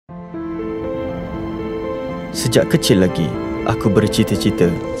Sejak kecil lagi, aku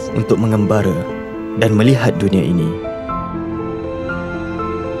bercita-cita untuk mengembara dan melihat dunia ini.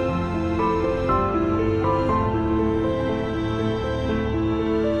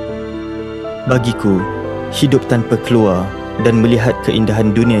 Bagiku, hidup tanpa keluar dan melihat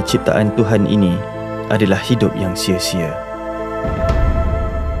keindahan dunia ciptaan Tuhan ini adalah hidup yang sia-sia.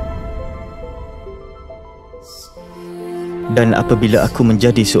 Dan apabila aku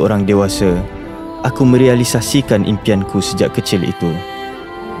menjadi seorang dewasa, aku merealisasikan impianku sejak kecil itu.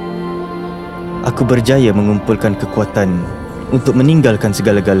 Aku berjaya mengumpulkan kekuatan untuk meninggalkan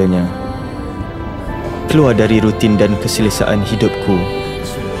segala-galanya, keluar dari rutin dan keselesaan hidupku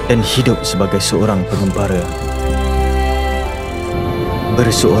dan hidup sebagai seorang pengembara.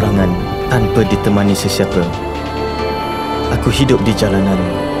 Berseorangan tanpa ditemani sesiapa. Aku hidup di jalanan,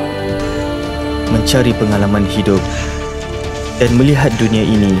 mencari pengalaman hidup dan melihat dunia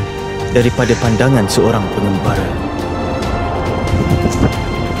ini daripada pandangan seorang pengembara.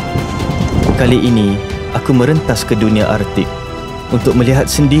 Kali ini, aku merentas ke dunia Arktik untuk melihat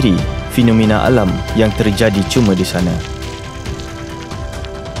sendiri fenomena alam yang terjadi cuma di sana.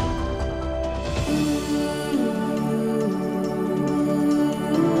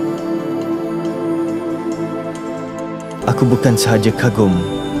 Aku bukan sahaja kagum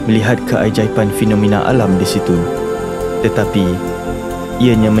melihat keajaiban fenomena alam di situ, tetapi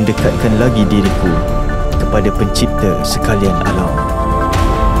ianya mendekatkan lagi diriku kepada pencipta sekalian alam.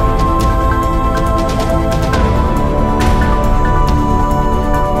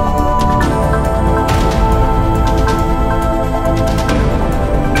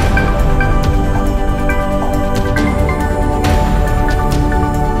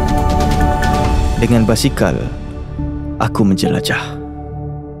 Dengan basikal, aku menjelajah.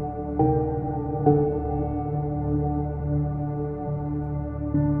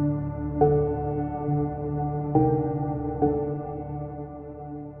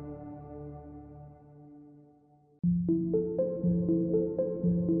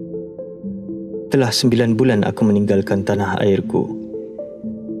 Telah 9 bulan aku meninggalkan tanah airku,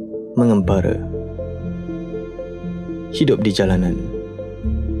 mengembara, hidup di jalanan,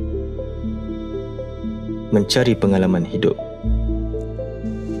 mencari pengalaman hidup.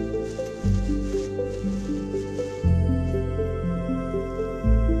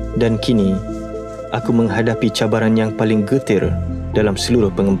 Dan kini, aku menghadapi cabaran yang paling getir dalam seluruh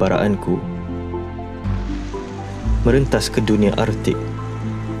pengembaraanku. Merentas ke dunia Arktik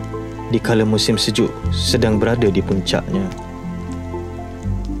di kala musim sejuk sedang berada di puncaknya,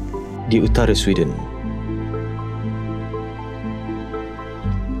 di utara Sweden.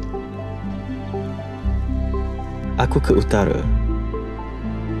 Aku ke utara,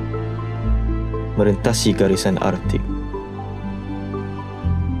 merentasi garisan Arktik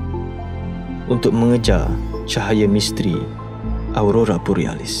untuk mengejar cahaya misteri Aurora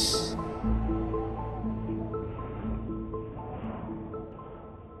Borealis.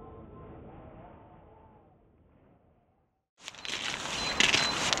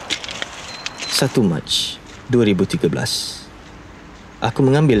 Mac 2013, aku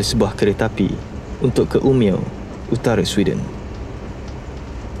mengambil sebuah keretapi untuk ke Umeå, utara Sweden.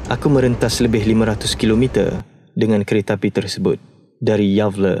 Aku merentas lebih 500 km dengan keretapi tersebut dari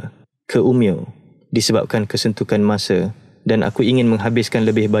Gävle ke Umeå disebabkan kesentukan masa dan aku ingin menghabiskan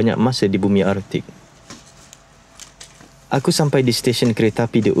lebih banyak masa di bumi Arktik. Aku sampai di stesen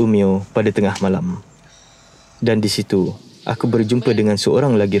keretapi di Umeå pada tengah malam. Dan di situ, aku berjumpa dengan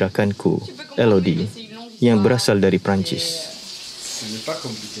seorang lagi rakanku, Elodie, yang berasal dari Perancis.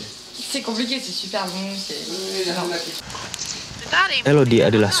 Elodie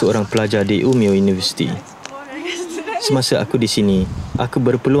adalah seorang pelajar di Umeå University. Semasa aku di sini, aku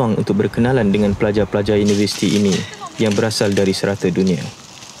berpeluang untuk berkenalan dengan pelajar-pelajar universiti ini yang berasal dari serata dunia.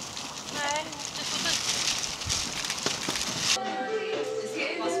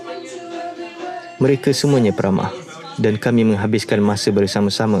 Mereka semuanya peramah dan kami menghabiskan masa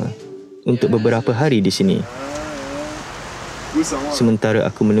bersama-sama untuk beberapa hari di sini. Sementara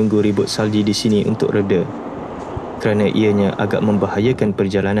aku menunggu ribut salji di sini untuk reda kerana ianya agak membahayakan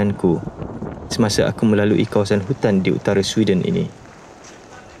perjalananku semasa aku melalui kawasan hutan di utara Sweden ini.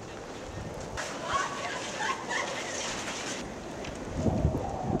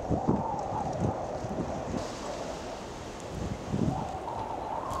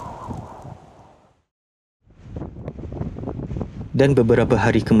 Dan beberapa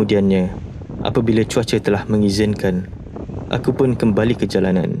hari kemudiannya, apabila cuaca telah mengizinkan, aku pun kembali ke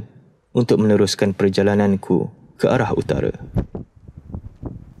jalanan untuk meneruskan perjalananku ke arah utara.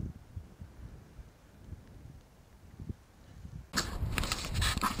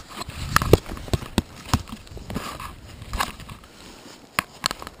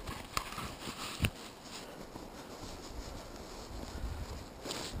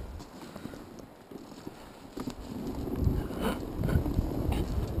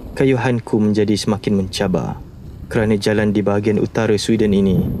 Kayuhanku menjadi semakin mencabar kerana jalan di bahagian utara Sweden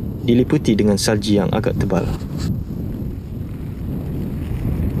ini diliputi dengan salji yang agak tebal.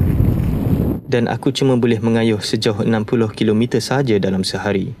 Dan aku cuma boleh mengayuh sejauh 60 km sahaja dalam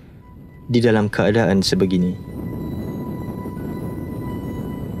sehari di dalam keadaan sebegini.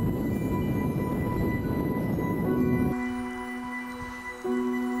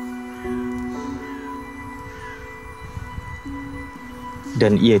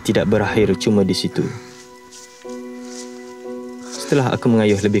 Dan ia tidak berakhir cuma di situ. Setelah aku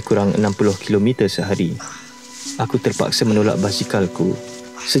mengayuh lebih kurang 60 km sehari, aku terpaksa menolak basikalku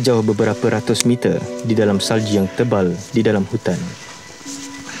sejauh beberapa ratus meter di dalam salji yang tebal di dalam hutan.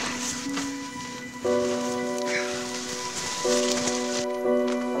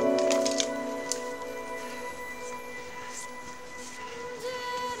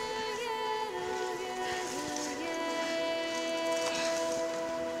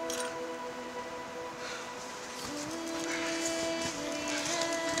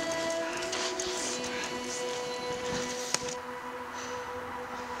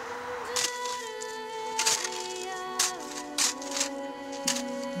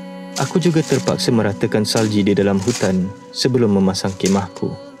 Aku juga terpaksa meratakan salji di dalam hutan sebelum memasang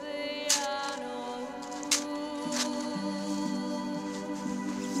kemahku.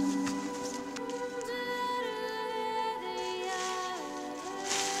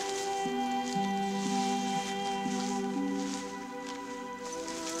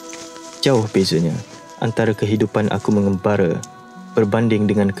 Jauh bezanya antara kehidupan aku mengembara berbanding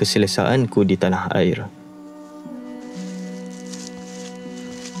dengan keselesaanku di tanah air.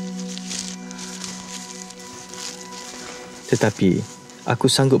 Tetapi,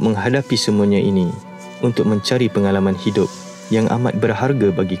 aku sanggup menghadapi semuanya ini untuk mencari pengalaman hidup yang amat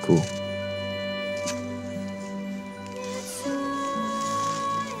berharga bagiku.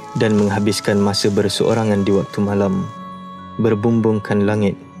 Dan menghabiskan masa berseorangan di waktu malam, berbumbungkan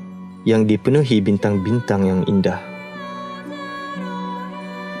langit yang dipenuhi bintang-bintang yang indah.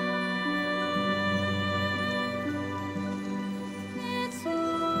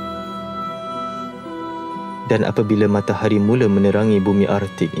 Dan apabila matahari mula menerangi bumi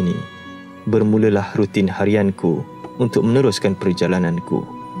Arktik ini, bermulalah rutin harianku untuk meneruskan perjalananku.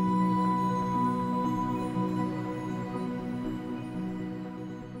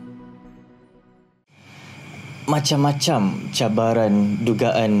 Macam-macam cabaran,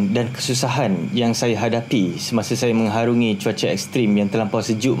 dugaan dan kesusahan yang saya hadapi semasa saya mengharungi cuaca ekstrim yang terlampau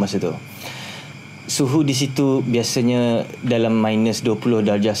sejuk masa tu. Suhu di situ biasanya dalam minus 20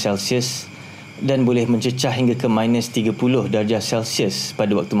 darjah Celsius dan boleh mencecah hingga ke minus 30 darjah Celsius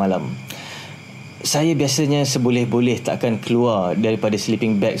pada waktu malam. Saya biasanya seboleh-boleh tak akan keluar daripada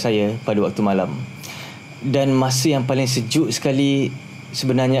sleeping bag saya pada waktu malam. Dan masa yang paling sejuk sekali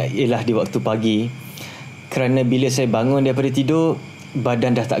sebenarnya ialah di waktu pagi, kerana bila saya bangun daripada tidur,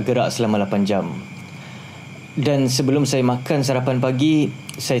 badan dah tak gerak selama 8 jam. Dan sebelum saya makan sarapan pagi,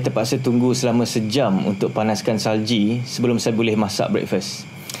 saya terpaksa tunggu selama sejam untuk panaskan salji sebelum saya boleh masak breakfast.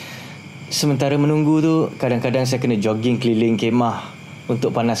 Sementara menunggu tu, kadang-kadang saya kena jogging keliling kemah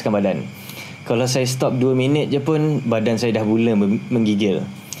untuk panaskan badan. Kalau saya stop 2 minit je pun, badan saya dah mula menggigil.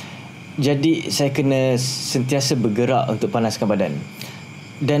 Jadi, saya kena sentiasa bergerak untuk panaskan badan.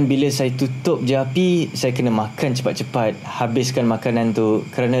 Dan bila saya tutup je api, saya kena makan cepat-cepat, habiskan makanan tu.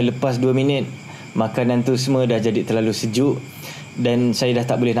 Kerana lepas 2 minit, makanan tu semua dah jadi terlalu sejuk dan saya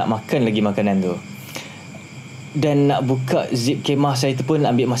dah tak boleh nak makan lagi makanan tu. Dan nak buka zip kemah saya tu pun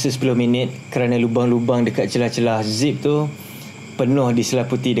ambil masa 10 minit kerana lubang-lubang dekat celah-celah zip tu penuh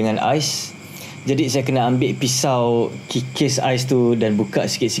diselaputi dengan ais. Jadi saya kena ambil pisau, kikis ais tu dan buka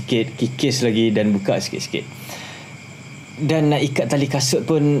sikit-sikit, kikis lagi dan buka sikit-sikit. Dan nak ikat tali kasut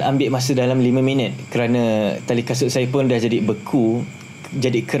pun ambil masa dalam 5 minit kerana tali kasut saya pun dah jadi beku,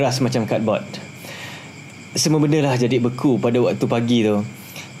 jadi keras macam cardboard. Semua benda lah jadi beku pada waktu pagi tu.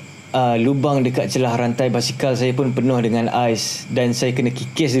 Lubang dekat celah rantai basikal saya pun penuh dengan ais dan saya kena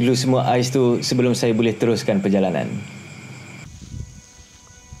kikis dulu semua ais tu sebelum saya boleh teruskan perjalanan.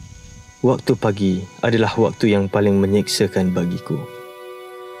 Waktu pagi adalah waktu yang paling menyeksakan bagiku.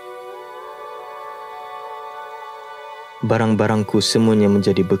 Barang-barangku semuanya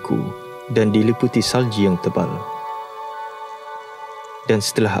menjadi beku dan diliputi salji yang tebal. Dan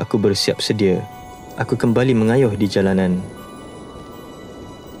setelah aku bersiap sedia, aku kembali mengayuh di jalanan.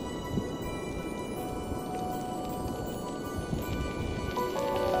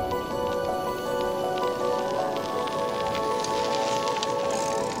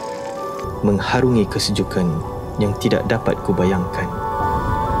 Mengharungi kesejukan yang tidak dapat kubayangkan.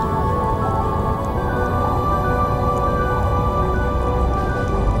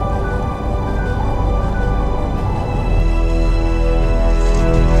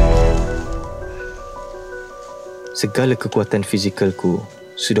 Segala kekuatan fizikalku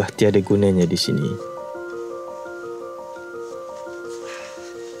sudah tiada gunanya di sini.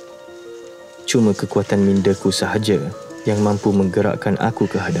 Cuma kekuatan mindaku sahaja yang mampu menggerakkan aku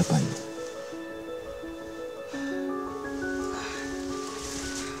ke hadapan.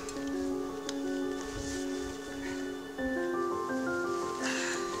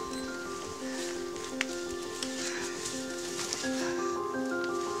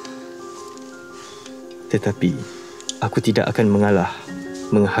 Tetapi, aku tidak akan mengalah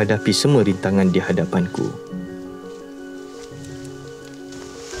menghadapi semua rintangan di hadapanku.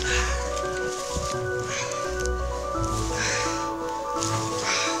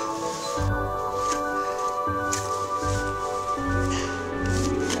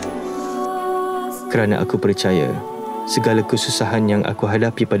 Kerana aku percaya, segala kesusahan yang aku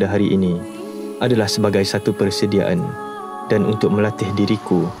hadapi pada hari ini adalah sebagai satu persediaan dan untuk melatih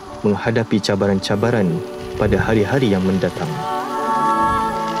diriku menghadapi cabaran-cabaran pada hari-hari yang mendatang.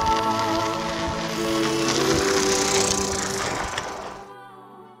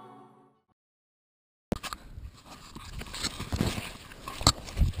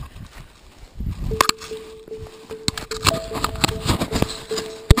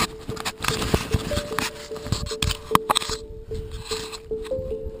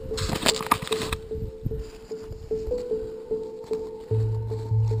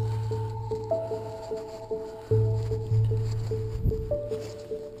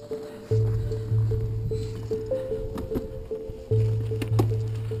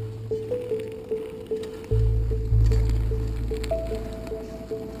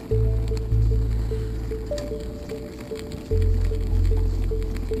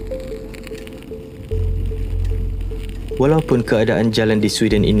 Walaupun keadaan jalan di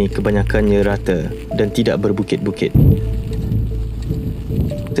Sweden ini kebanyakannya rata dan tidak berbukit-bukit,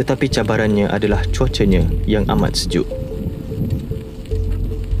 tetapi cabarannya adalah cuacanya yang amat sejuk.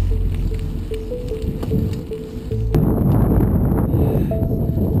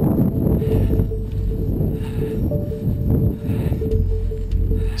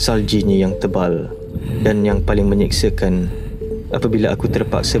 Saljinya yang tebal dan yang paling menyeksakan apabila aku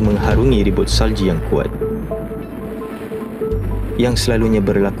terpaksa mengharungi ribut salji yang kuat, yang selalunya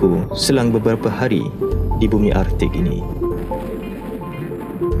berlaku selang beberapa hari di bumi Arktik ini.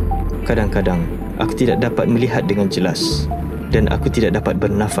 Kadang-kadang aku tidak dapat melihat dengan jelas dan aku tidak dapat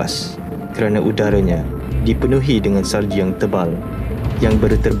bernafas kerana udaranya dipenuhi dengan salji yang tebal yang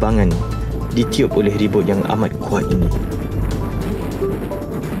berterbangan ditiup oleh ribut yang amat kuat ini.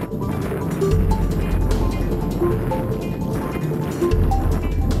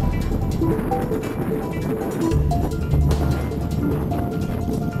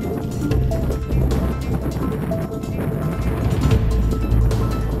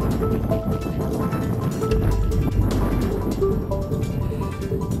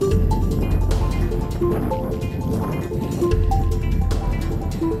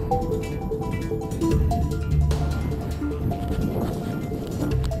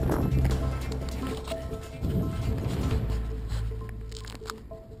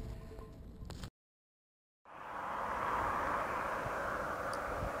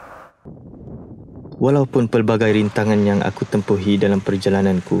 Walaupun pelbagai rintangan yang aku tempuhi dalam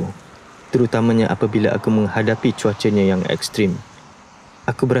perjalananku, terutamanya apabila aku menghadapi cuacanya yang ekstrim,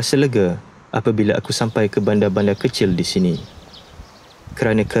 aku berasa lega apabila aku sampai ke bandar-bandar kecil di sini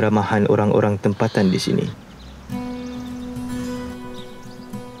kerana keramahan orang-orang tempatan di sini.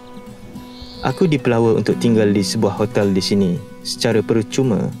 Aku dipelawa untuk tinggal di sebuah hotel di sini secara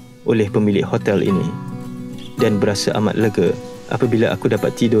percuma oleh pemilik hotel ini dan berasa amat lega apabila aku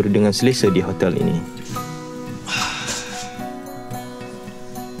dapat tidur dengan selesa di hotel ini.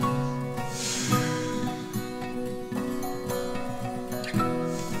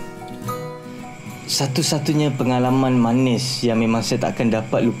 Satu-satunya pengalaman manis yang memang saya tak akan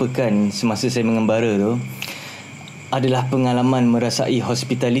dapat lupakan semasa saya mengembara tu adalah pengalaman merasai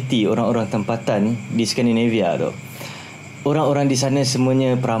hospitality orang-orang tempatan di Skandinavia tu. Orang-orang di sana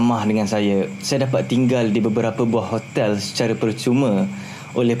semuanya peramah dengan saya. Saya dapat tinggal di beberapa buah hotel secara percuma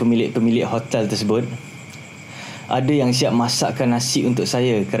oleh pemilik-pemilik hotel tersebut. Ada yang siap masakkan nasi untuk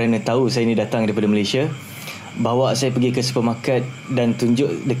saya kerana tahu saya ni datang daripada Malaysia. Bawa saya pergi ke supermarket dan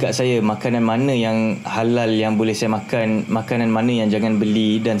tunjuk dekat saya makanan mana yang halal yang boleh saya makan, makanan mana yang jangan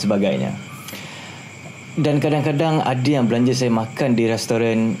beli dan sebagainya. Dan kadang-kadang ada yang belanja saya makan di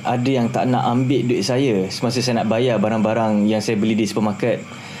restoran, ada yang tak nak ambil duit saya semasa saya nak bayar barang-barang yang saya beli di supermarket.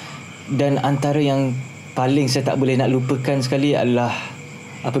 Dan antara yang paling saya tak boleh nak lupakan sekali adalah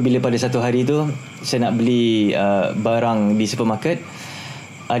apabila pada satu hari tu saya nak beli barang di supermarket,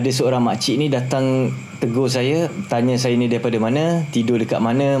 ada seorang makcik ni datang tegur saya, tanya saya ni daripada mana, tidur dekat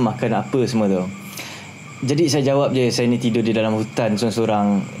mana, makan apa semua tu. Jadi saya jawab je, saya ni tidur di dalam hutan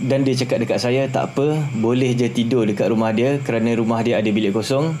seorang-seorang. Dan dia cakap dekat saya, tak apa, boleh je tidur dekat rumah dia kerana rumah dia ada bilik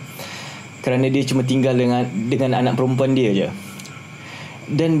kosong. Kerana dia cuma tinggal dengan anak perempuan dia je.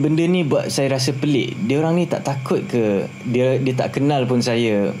 Dan benda ni buat saya rasa pelik. Dia orang ni tak takut ke? Dia tak kenal pun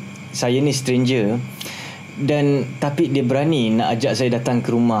saya. Saya ni stranger. Dan tapi dia berani nak ajak saya datang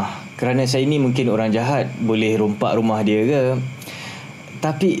ke rumah. Kerana saya ni mungkin orang jahat, boleh rompak rumah dia ke.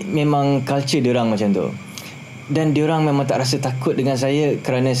 Tapi memang culture diorang macam tu. Dan diorang memang tak rasa takut dengan saya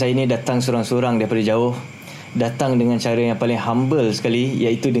kerana saya ni datang sorang-sorang daripada jauh. Datang dengan cara yang paling humble sekali,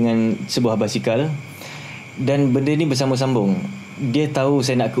 iaitu dengan sebuah basikal. Dan benda ni bersambung-sambung. Dia tahu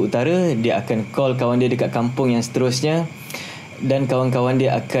saya nak ke utara, dia akan call kawan dia dekat kampung yang seterusnya. Dan kawan-kawan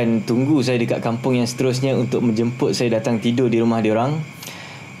dia akan tunggu saya dekat kampung yang seterusnya untuk menjemput saya datang tidur di rumah diorang.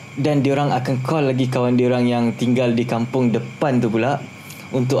 Dan diorang akan call lagi kawan diorang yang tinggal di kampung depan tu pula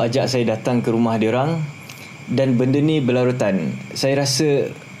untuk ajak saya datang ke rumah diorang. Dan benda ni berlarutan. Saya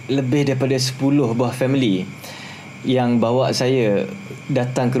rasa lebih daripada 10 buah family yang bawa saya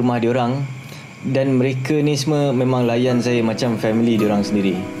datang ke rumah diorang. Dan mereka ni semua memang layan saya macam family diorang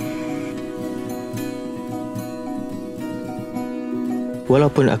sendiri.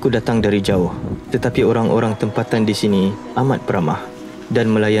 Walaupun aku datang dari jauh, tetapi orang-orang tempatan di sini amat peramah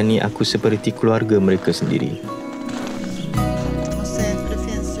dan melayani aku seperti keluarga mereka sendiri.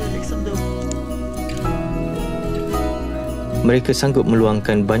 Mereka sanggup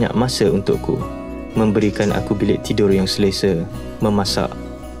meluangkan banyak masa untukku, memberikan aku bilik tidur yang selesa, memasak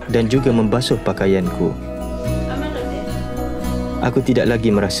dan juga membasuh pakaianku. Aku tidak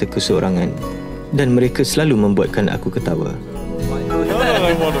lagi merasa keseorangan dan mereka selalu membuatkan aku ketawa.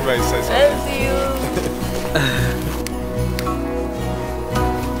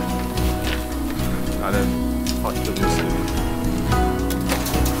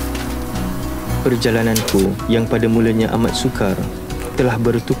 Perjalananku yang pada mulanya amat sukar telah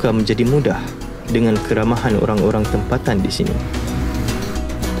bertukar menjadi mudah dengan keramahan orang-orang tempatan di sini.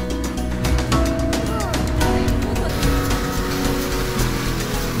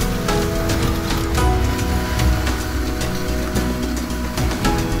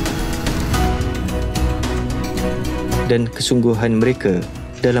 Dan kesungguhan mereka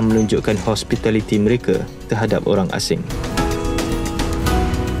dalam menunjukkan hospitality mereka terhadap orang asing.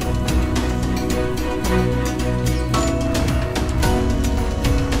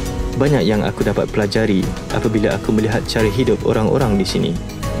 Banyak yang aku dapat pelajari apabila aku melihat cara hidup orang-orang di sini.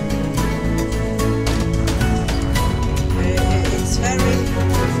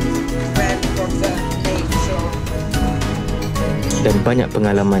 Dan banyak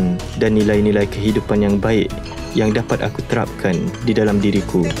pengalaman dan nilai-nilai kehidupan yang baik yang dapat aku terapkan di dalam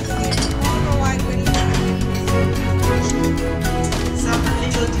diriku.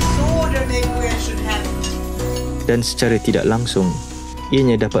 Dan secara tidak langsung,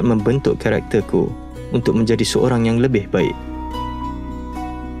 ianya dapat membentuk karakterku untuk menjadi seorang yang lebih baik.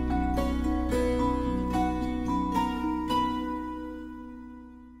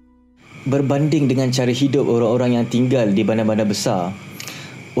 Berbanding dengan cara hidup orang-orang yang tinggal di bandar-bandar besar,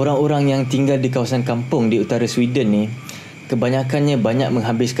 orang-orang yang tinggal di kawasan kampung di utara Sweden ni kebanyakannya banyak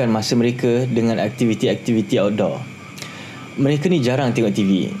menghabiskan masa mereka dengan aktiviti-aktiviti outdoor. Mereka ni jarang tengok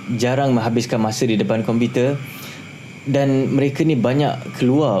TV, jarang menghabiskan masa di depan komputer. Dan mereka ni banyak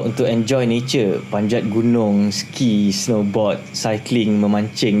keluar untuk enjoy nature, panjat gunung, ski, snowboard, cycling,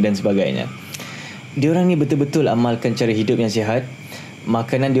 memancing dan sebagainya. Diorang ni betul-betul amalkan cara hidup yang sihat.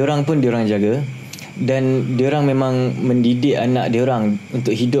 Makanan diorang pun diorang jaga. Dan diorang memang mendidik anak diorang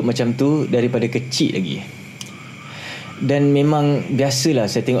untuk hidup macam tu daripada kecil lagi. Dan memang biasalah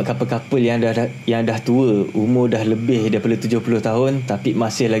saya tengok couple-couple yang dah tua, umur dah lebih daripada 70 tahun tapi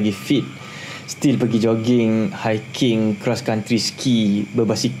masih lagi fit. Still pergi jogging, hiking, cross country ski,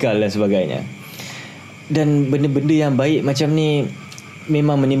 berbasikal dan sebagainya. Dan benda-benda yang baik macam ni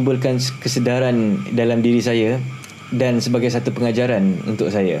memang menimbulkan kesedaran dalam diri saya dan sebagai satu pengajaran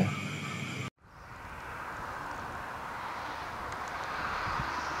untuk saya.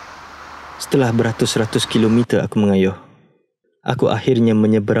 Setelah beratus-ratus kilometer aku mengayuh, aku akhirnya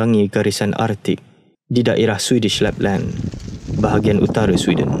menyeberangi garisan Arktik di daerah Swedish Lapland, bahagian utara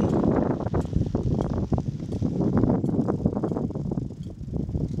Sweden.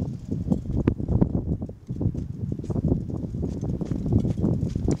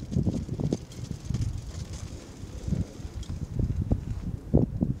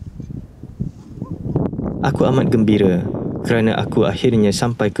 Aku amat gembira kerana aku akhirnya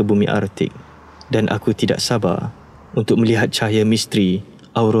sampai ke bumi Arktik dan aku tidak sabar untuk melihat cahaya misteri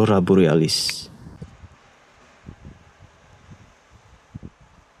Aurora Borealis.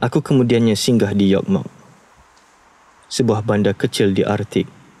 Aku kemudiannya singgah di Yokmok, sebuah bandar kecil di Arktik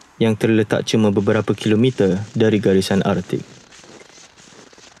yang terletak cuma beberapa kilometer dari garisan Arktik.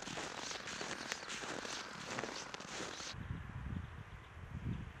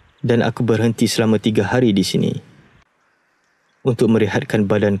 Dan aku berhenti selama 3 hari di sini untuk merehatkan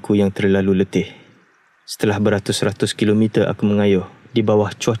badanku yang terlalu letih. Setelah beratus-ratus kilometer aku mengayuh di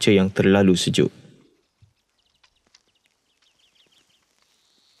bawah cuaca yang terlalu sejuk.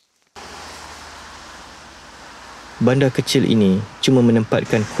 Bandar kecil ini cuma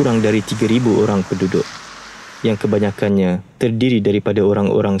menempatkan kurang dari 3,000 orang penduduk yang kebanyakannya terdiri daripada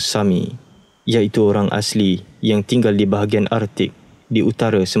orang-orang Sami, iaitu orang asli yang tinggal di bahagian Arktik di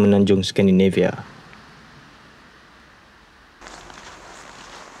utara semenanjung Skandinavia.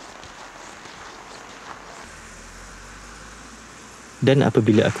 Dan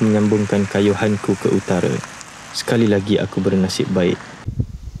apabila aku menyambungkan kayuhanku ke utara, sekali lagi aku bernasib baik.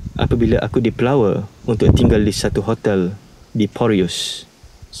 Apabila aku dipelawa untuk tinggal di satu hotel di Porteous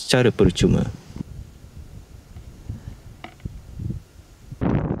secara percuma.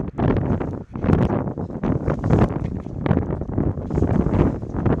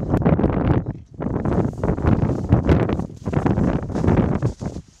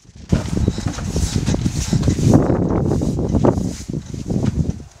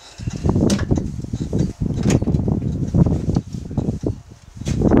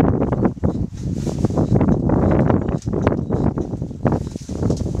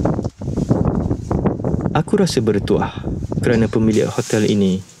 Aku rasa bertuah kerana pemilik hotel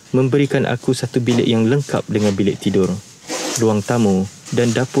ini memberikan aku satu bilik yang lengkap dengan bilik tidur, ruang tamu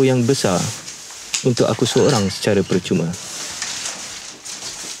dan dapur yang besar untuk aku seorang secara percuma.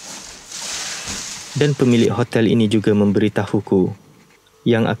 Dan pemilik hotel ini juga memberitahuku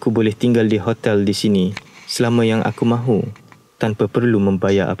yang aku boleh tinggal di hotel di sini selama yang aku mahu tanpa perlu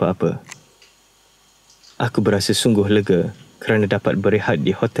membayar apa-apa. Aku berasa sungguh lega kerana dapat berehat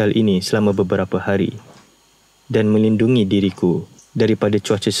di hotel ini selama beberapa hari dan melindungi diriku daripada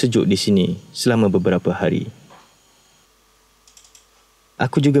cuaca sejuk di sini selama beberapa hari.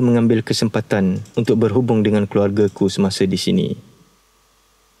 Aku juga mengambil kesempatan untuk berhubung dengan keluargaku semasa di sini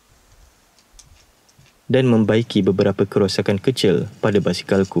dan membaiki beberapa kerosakan kecil pada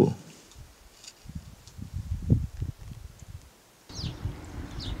basikalku.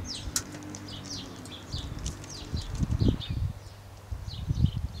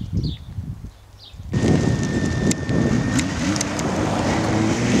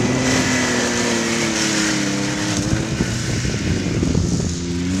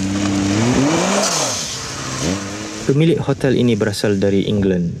 Pemilik hotel ini berasal dari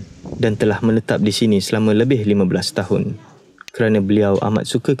England dan telah menetap di sini selama lebih 15 tahun kerana beliau amat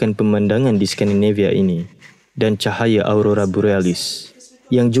sukakan pemandangan di Skandinavia ini dan cahaya Aurora Borealis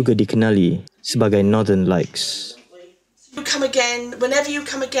yang juga dikenali sebagai Northern Lights. Whenever you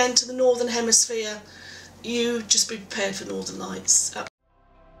come again to the Northern Hemisphere, you just be prepared for Northern Lights.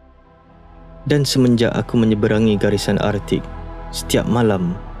 Dan semenjak aku menyeberangi garisan Arktik, setiap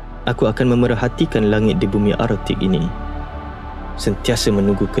malam aku akan memerhatikan langit di bumi Arktik ini, sentiasa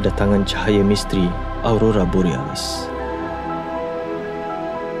menunggu kedatangan cahaya misteri Aurora Borealis.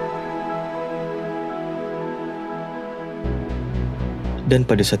 Dan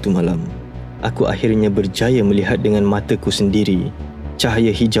pada satu malam, aku akhirnya berjaya melihat dengan mataku sendiri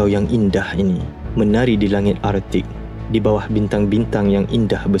cahaya hijau yang indah ini menari di langit Arktik di bawah bintang-bintang yang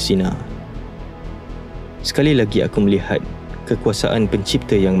indah bersinar. Sekali lagi aku melihat kekuasaan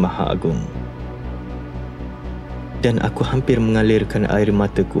pencipta yang maha agung. Dan aku hampir mengalirkan air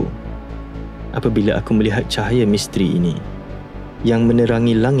mataku apabila aku melihat cahaya misteri ini yang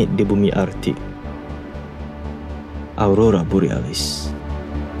menerangi langit di bumi Arktik, Aurora Borealis.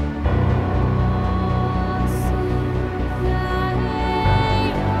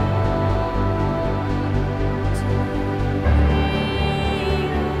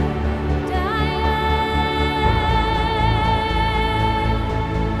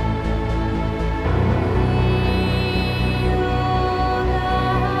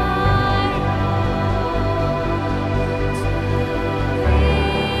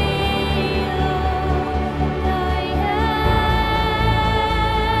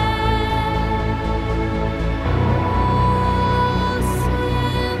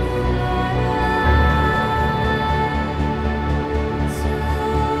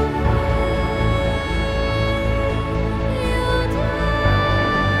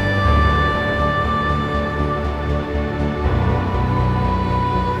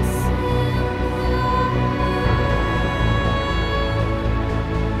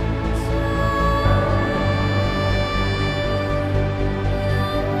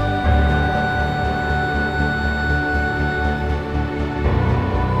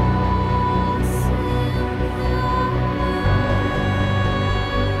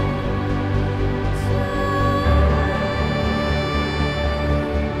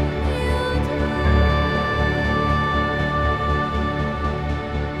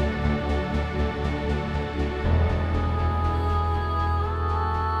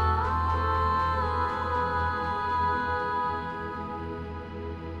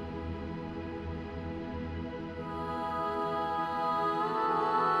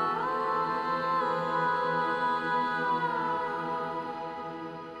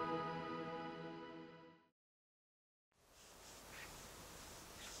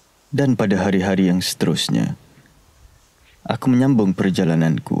 Dan pada hari-hari yang seterusnya, aku menyambung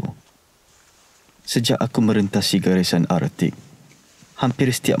perjalananku. Sejak aku merentasi garisan Arktik,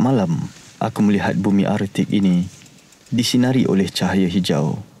 hampir setiap malam aku melihat bumi Arktik ini disinari oleh cahaya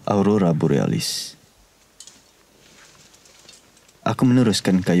hijau Aurora Borealis. Aku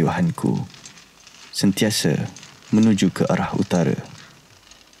meneruskan kayuhanku, sentiasa menuju ke arah utara.